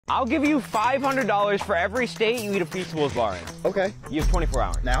I'll give you $500 for every state you eat a Feastables bar in. Okay. You have 24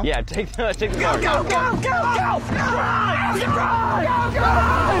 hours. Now? Yeah, take the bar. Go!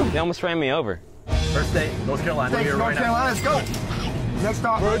 They almost ran me over. First state, North Carolina. State, North Carolina, let's go. Next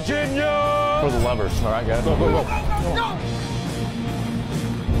stop. Virginia! For the lovers. All right, guys. Go. Go!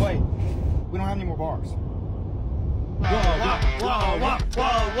 Wait, we don't have any more bars.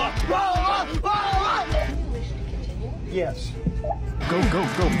 Yes. Go. 8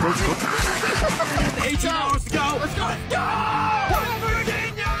 hours, go! Let's go!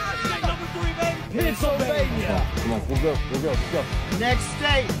 Virginia! State number 3, baby! Pennsylvania. Come on, we'll go. Let's go. Next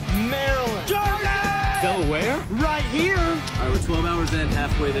state, Maryland. Delaware? Right here. All right, we're 12 hours in,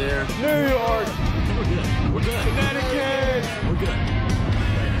 halfway there. New York! We're good. Connecticut! We're good.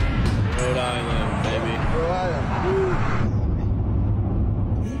 Rhode Island, baby.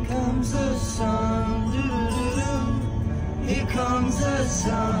 Here comes the sun, here comes the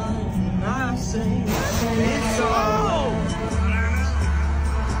sun, I sing it's all.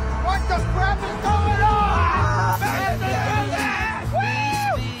 What the crap is going on?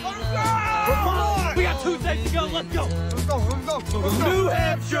 Come on! We got 2 states to go, let's go! Let's go. New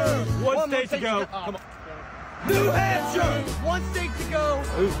Hampshire! One state to go. Come on. New Hampshire! 1 state to go.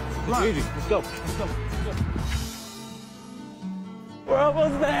 Easy. Let's go. We're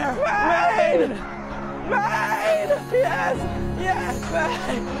almost there. Maine! Maine! Yes!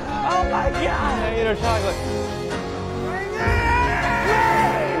 Maine! Oh my God! I ate our chocolate.